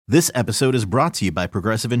This episode is brought to you by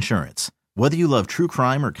Progressive Insurance. Whether you love true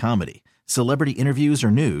crime or comedy, celebrity interviews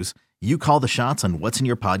or news, you call the shots on what's in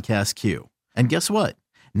your podcast queue. And guess what?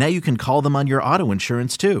 Now you can call them on your auto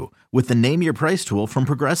insurance too with the Name Your Price tool from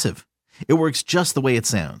Progressive. It works just the way it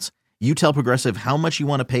sounds. You tell Progressive how much you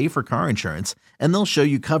want to pay for car insurance, and they'll show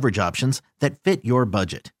you coverage options that fit your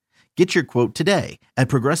budget. Get your quote today at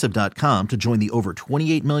Progressive.com to join the over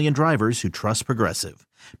 28 million drivers who trust Progressive.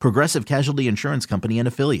 Progressive Casualty Insurance Company and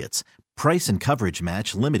Affiliates. Price and coverage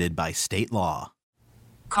match limited by state law.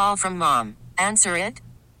 Call from mom. Answer it.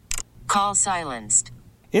 Call silenced.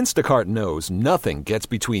 Instacart knows nothing gets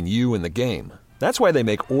between you and the game. That's why they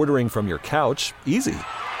make ordering from your couch easy.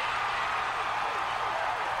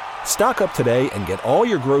 Stock up today and get all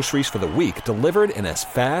your groceries for the week delivered in as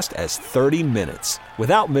fast as 30 minutes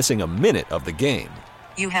without missing a minute of the game.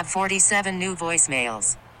 You have 47 new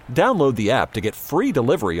voicemails. Download the app to get free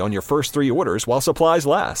delivery on your first 3 orders while supplies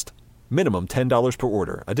last. Minimum $10 per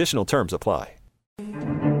order. Additional terms apply.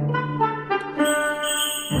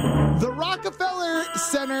 The Rockefeller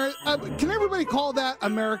Center, can everybody call that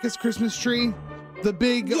America's Christmas tree? The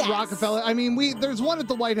big Rockefeller. I mean, there's one at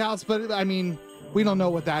the White House, but I mean, we don't know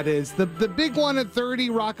what that is. The big one at 30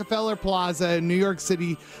 Rockefeller Plaza in New York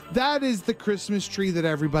City, that is the Christmas tree that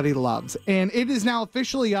everybody loves. And it is now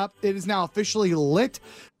officially up. It is now officially lit.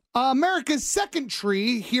 America's second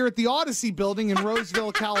tree here at the Audacy building in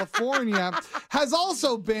Roseville, California, has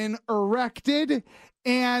also been erected.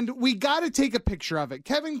 And we got to take a picture of it.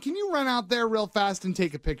 Kevin, can you run out there real fast and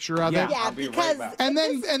take a picture of it? Yeah, because and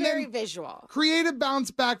then very visual. Create a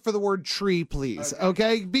bounce back for the word tree, please.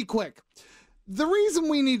 Okay? Be quick. The reason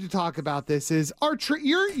we need to talk about this is our tree.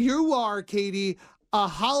 You are, Katie, a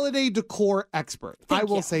holiday decor expert. I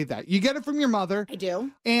will say that. You get it from your mother. I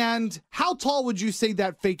do. And how tall would you say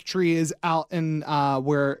that fake tree is out in in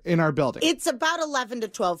our building? It's about 11 to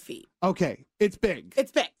 12 feet. Okay, it's big.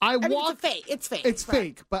 It's big. I mean, walked. It's fake. It's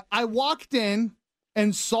fake. But I walked in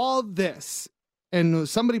and saw this, and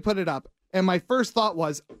somebody put it up, and my first thought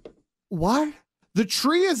was, what? The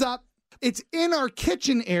tree is up. It's in our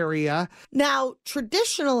kitchen area. Now,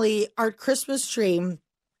 traditionally, our Christmas tree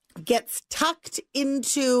gets tucked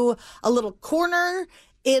into a little corner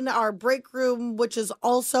in our break room, which is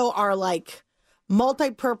also our like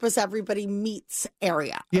multi-purpose everybody meets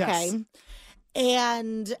area. Yes. Okay.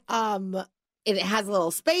 And it has a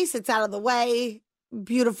little space. It's out of the way.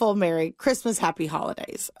 Beautiful, Merry Christmas, Happy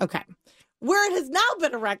Holidays. Okay. Where it has now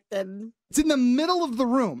been erected. It's in the middle of the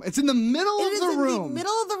room. It's in the middle of the room. In the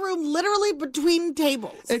middle of the room, literally between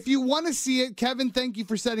tables. If you want to see it, Kevin, thank you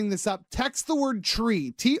for setting this up. Text the word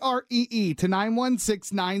tree, TREE, to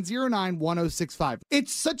 916-909-1065.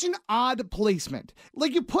 It's such an odd placement.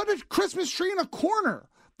 Like you put a Christmas tree in a corner.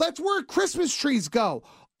 That's where Christmas trees go.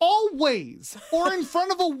 Always, or in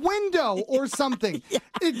front of a window or something. Yeah.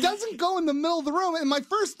 It doesn't go in the middle of the room. And my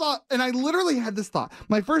first thought, and I literally had this thought,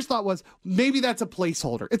 my first thought was, maybe that's a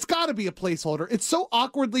placeholder. It's got to be a placeholder. It's so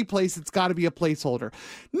awkwardly placed, it's got to be a placeholder.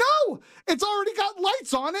 No, it's already got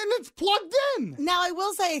lights on it and it's plugged in. Now, I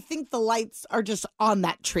will say, I think the lights are just on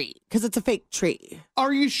that tree because it's a fake tree.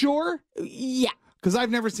 Are you sure? Yeah. Because I've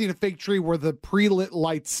never seen a fake tree where the pre-lit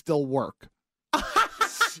lights still work.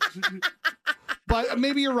 But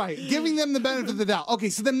maybe you're right. Giving them the benefit of the doubt. Okay,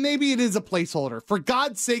 so then maybe it is a placeholder. For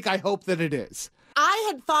God's sake, I hope that it is.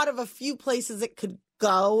 I had thought of a few places it could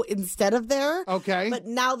go instead of there. Okay. But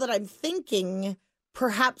now that I'm thinking,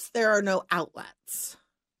 perhaps there are no outlets.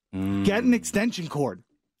 Get an extension cord.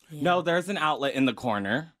 Yeah. No, there's an outlet in the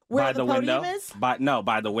corner. Where by the window. is? By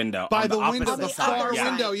the window. By the window, opposite the side. far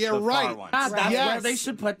window. Yeah, the right. That's Yes. where they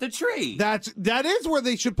should put the tree. That is where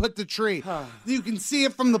they should put the tree. You can see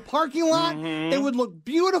it from the parking lot. Mm-hmm. It would look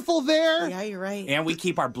beautiful there. Yeah, you're right. And we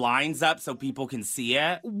keep our blinds up so people can see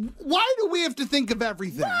it. Why do we have to think of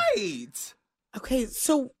everything? Right. Okay,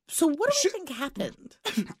 so what do you think happened?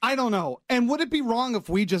 I don't know. And would it be wrong if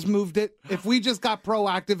we just moved it? If we just got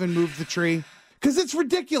proactive and moved the tree? Because it's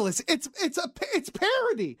ridiculous. It's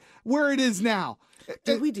parody where it is now.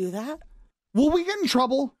 Did we do that? Will we get in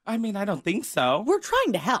trouble? I mean, I don't think so. We're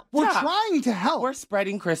trying to help. We're trying to help. We're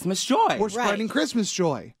spreading Christmas joy. We're spreading Christmas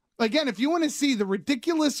joy. Again, if you want to see the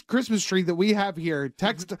ridiculous Christmas tree that we have here,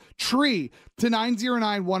 text tree to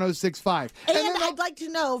 909-1065. And I'd like to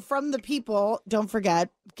know from the people, don't forget,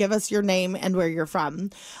 give us your name and where you're from.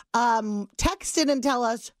 Text in and tell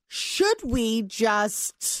us, should we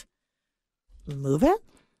just move it?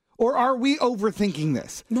 Or are we overthinking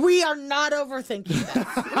this? We are not overthinking this.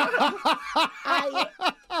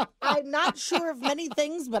 I'm not sure of many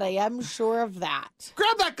things, but I am sure of that.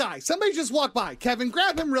 Grab that guy. Somebody just walked by. Kevin,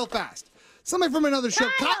 grab him real fast. Somebody from another show.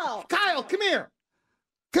 Kyle! Kyle, come here.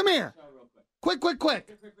 Come here. Quick.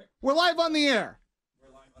 We're live on the air.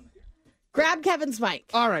 Grab Kevin's mic.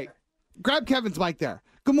 All right. Grab Kevin's mic there.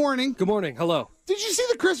 Good morning. Good morning. Hello. Did you see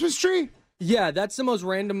the Christmas tree? Yeah, that's the most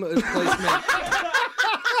random placement.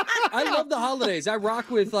 I love the holidays. I rock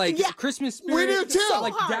with Christmas spirit. We do too. So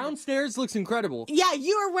like hard. Downstairs looks incredible. Yeah,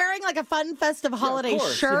 you are wearing like a fun festive holiday of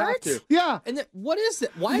course, shirt. You have to. Yeah. And then, what is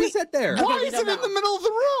it? Why is that there? Why is it in the middle of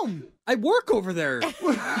the room? I work over there.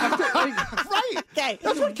 Right. Okay.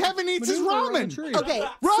 That's where Kevin eats his Maneuver around the ramen. tree. Okay,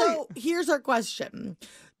 Right. so here's our question.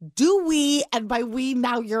 Do we, and by we,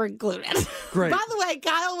 now you're included. Great. By the way,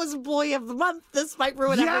 Kyle was Employee of the Month. This might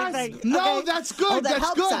ruin everything. No, Okay? that's good. Oh, that that's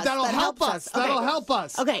helps good. us. That'll That help helps us. us. Okay. That'll help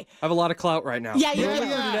us. Okay. I have a lot of clout right now. Yeah, you We're do.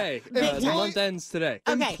 looking for today. Yeah. The month ends today.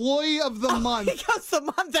 Okay. Employee of the month. Because the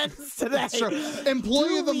month ends today. That's true. Employee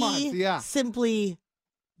Do of the we month. Yeah. Simply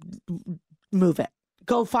move it.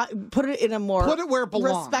 Go put it in a more Put it where it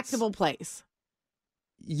belongs. respectable place.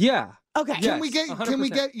 Yeah. Okay. Yeah. Can we get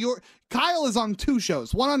 100%. your Kyle is on 2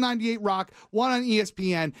 shows, one on 98 Rock, one on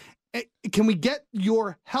ESPN. Can we get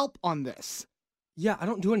your help on this? Yeah, I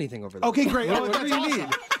don't do anything over there. Okay, great. What, Oh, what that's do you awesome. need?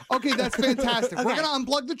 Okay, that's fantastic. We're Okay. gonna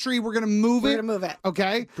unplug the tree. We're gonna move We're it. going to move it.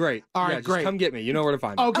 Okay. Great. All right, yeah, just great. come get me. You know where to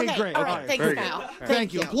find me. Okay, great. All right. Thanks, Very Kyle. good. All right.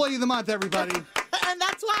 Thank you. Employee of the month, everybody. And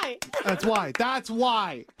that's why. That's why. That's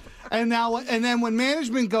why. And then when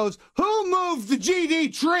management goes, who moved the GD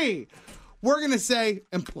tree? We're gonna say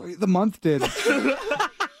employee of the month did.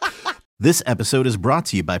 This episode is brought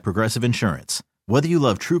to you by Progressive Insurance. Whether you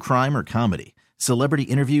love true crime or comedy, celebrity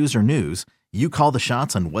interviews or news, you call the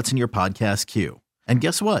shots on what's in your podcast queue. And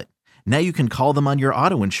guess what? Now you can call them on your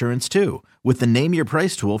auto insurance too with the Name Your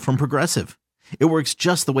Price tool from Progressive. It works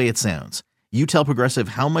just the way it sounds. You tell Progressive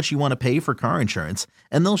how much you want to pay for car insurance,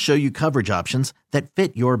 and they'll show you coverage options that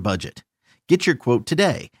fit your budget. Get your quote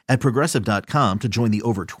today at Progressive.com to join the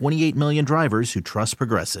over 28 million drivers who trust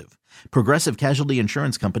Progressive. Progressive Casualty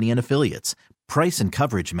Insurance Company and Affiliates. Price and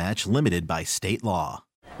coverage match limited by state law.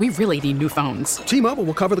 We really need new phones. T-Mobile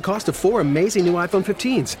will cover the cost of 4 amazing new iPhone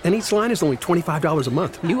 15s, and each line is only $25 a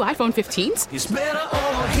month. New iPhone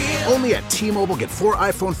 15s? Only at T-Mobile, get 4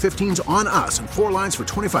 iPhone 15s on us and 4 lines for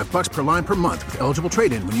 $25 per line per month with eligible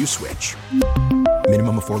trade-in when you switch.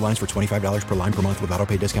 Minimum of 4 lines for $25 per line per month with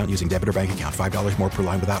autopay discount using debit or bank account. $5 more per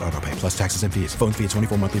line without autopay, plus taxes and fees. Phone fee at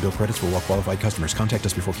 24 monthly bill credits for well-qualified customers. Contact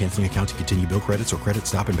us before canceling account to continue bill credits or credit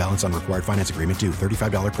stop and balance on required finance agreement due.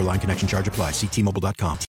 $35 per line connection charge applies. See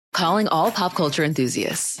T-Mobile.com. Calling all pop culture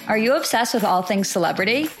enthusiasts. Are you obsessed with all things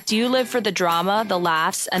celebrity? Do you live for the drama, the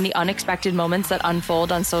laughs, and the unexpected moments that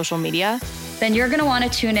unfold on social media? Then you're going to want to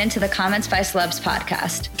tune in to the Comments by Celebs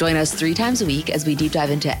podcast. Join us 3 times a week as we deep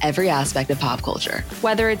dive into every aspect of pop culture.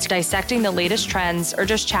 Whether it's dissecting the latest trends or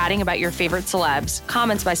just chatting about your favorite celebs,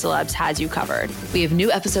 Comments by Celebs has you covered. We have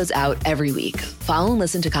new episodes out every week. Follow and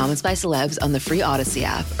listen to Comments by Celebs on the free Audacy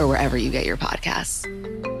app or wherever you get your podcasts.